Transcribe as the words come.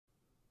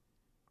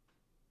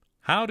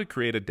How to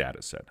create a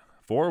dataset.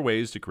 4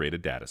 ways to create a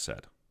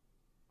dataset.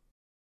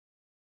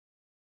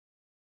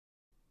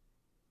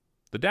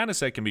 The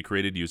dataset can be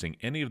created using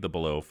any of the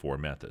below 4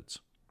 methods.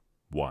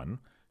 1.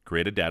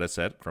 Create a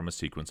dataset from a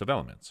sequence of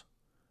elements.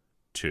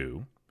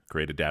 2.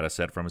 Create a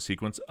dataset from a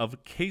sequence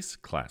of case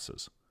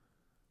classes.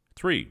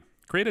 3.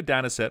 Create a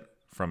dataset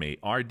from a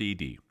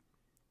RDD.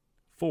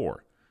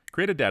 4.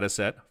 Create a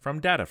dataset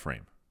from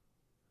Dataframe.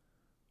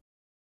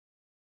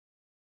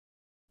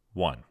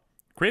 1.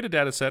 Create a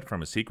dataset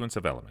from a sequence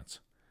of elements.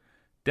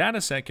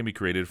 Dataset can be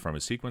created from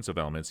a sequence of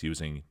elements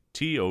using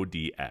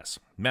toDS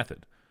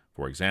method.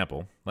 For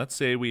example, let's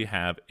say we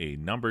have a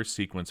number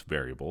sequence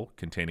variable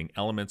containing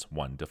elements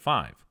 1 to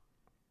 5.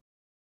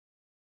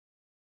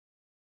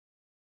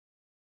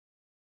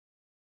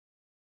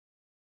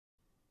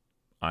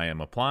 I am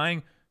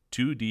applying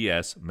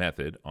toDS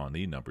method on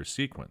the number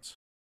sequence.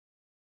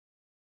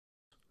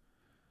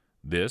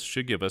 This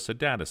should give us a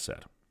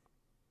dataset.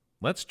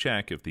 Let's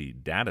check if the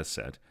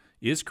dataset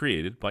is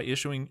created by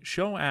issuing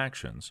show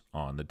actions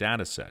on the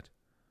dataset.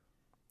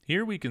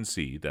 Here we can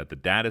see that the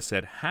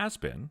dataset has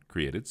been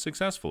created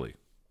successfully.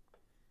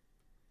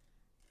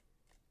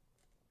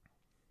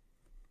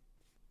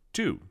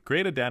 2.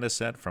 Create a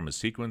dataset from a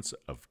sequence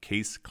of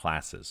case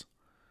classes.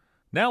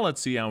 Now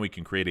let's see how we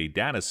can create a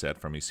dataset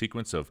from a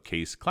sequence of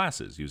case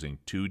classes using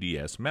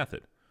toDS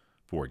method.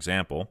 For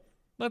example,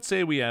 let's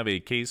say we have a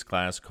case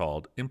class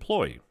called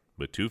employee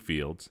with 2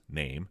 fields,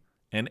 name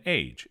and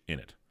age, in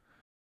it.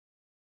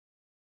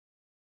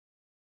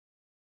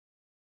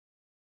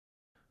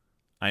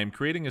 I am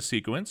creating a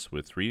sequence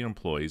with 3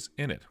 employees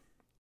in it.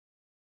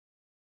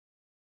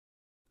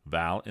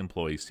 Val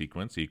employee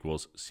sequence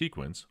equals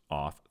sequence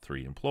off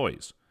 3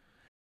 employees.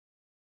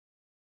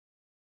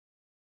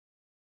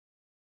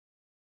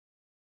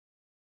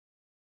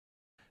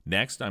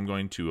 Next, I'm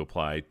going to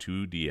apply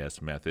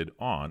toDS method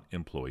on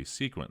employee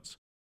sequence.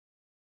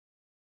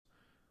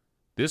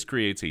 This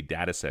creates a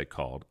dataset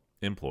called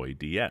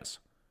employeeDs.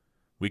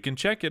 We can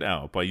check it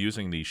out by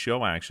using the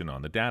show action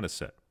on the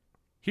dataset.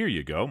 Here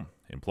you go.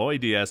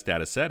 EmployeeDs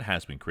dataset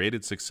has been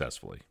created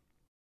successfully.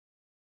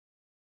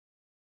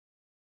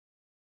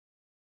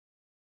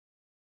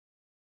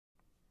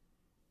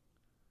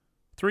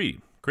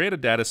 Three, create a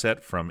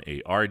dataset from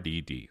a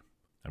RDD.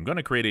 I'm going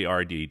to create a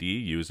RDD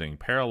using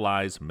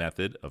parallelize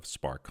method of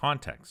Spark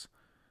context.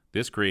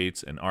 This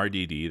creates an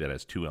RDD that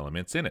has 2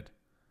 elements in it.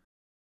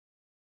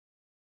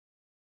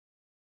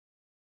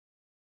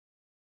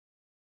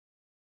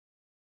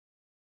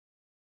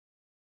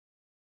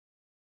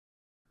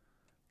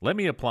 Let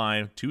me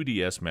apply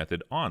toDS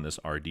method on this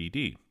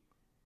RDD.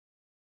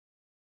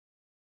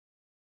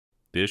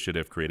 This should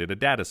have created a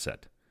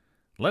dataset.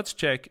 Let's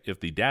check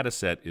if the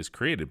dataset is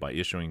created by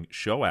issuing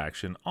show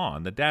action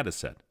on the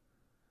dataset.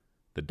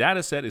 The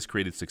dataset is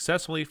created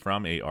successfully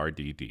from a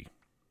RDD.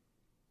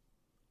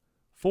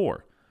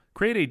 4.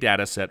 Create a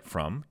dataset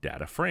from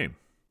Dataframe.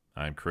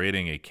 I'm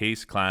creating a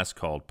case class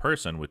called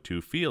person with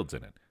 2 fields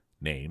in it,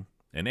 name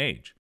and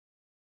age.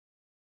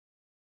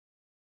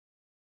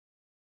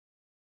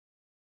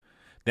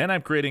 Then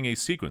I'm creating a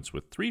sequence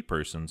with 3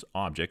 persons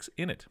objects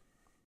in it.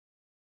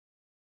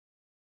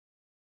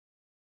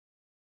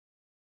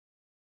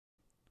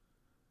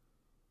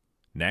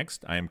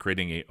 Next, I am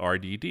creating a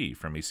RDD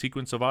from a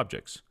sequence of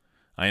objects.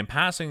 I am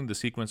passing the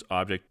sequence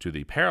object to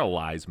the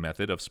parallelize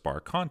method of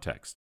Spark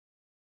context.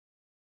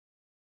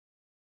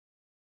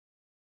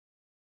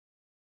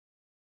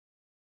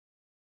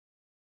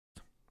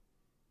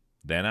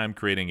 Then I'm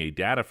creating a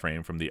data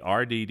frame from the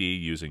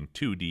RDD using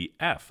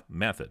toDF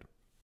method.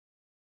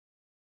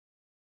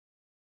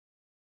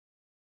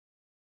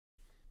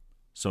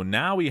 So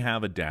now we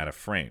have a data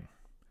frame.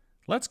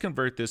 Let's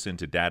convert this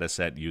into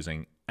dataset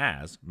using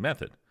as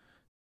method.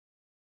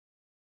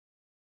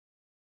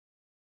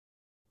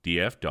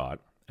 df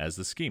dot as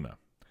the schema.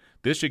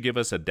 This should give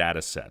us a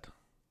dataset.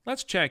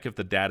 Let's check if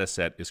the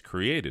dataset is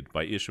created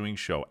by issuing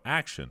show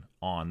action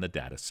on the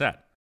dataset.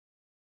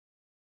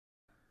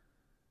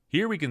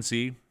 Here we can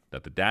see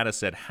that the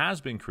dataset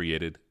has been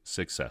created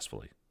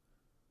successfully.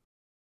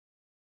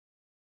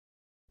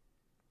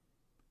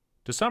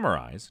 To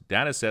summarize,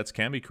 datasets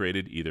can be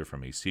created either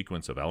from a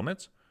sequence of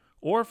elements,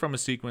 or from a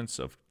sequence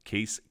of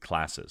case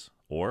classes,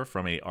 or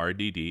from a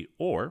RDD,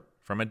 or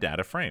from a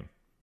data frame.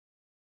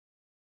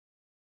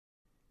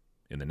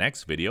 In the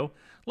next video,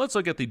 let's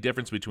look at the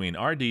difference between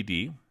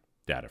RDD,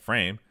 data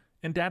frame,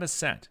 and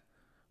dataset,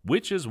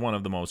 which is one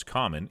of the most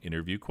common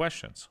interview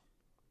questions.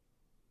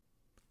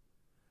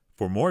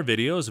 For more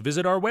videos,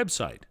 visit our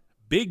website,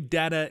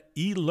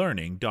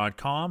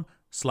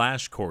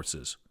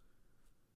 bigdataelearning.com/courses.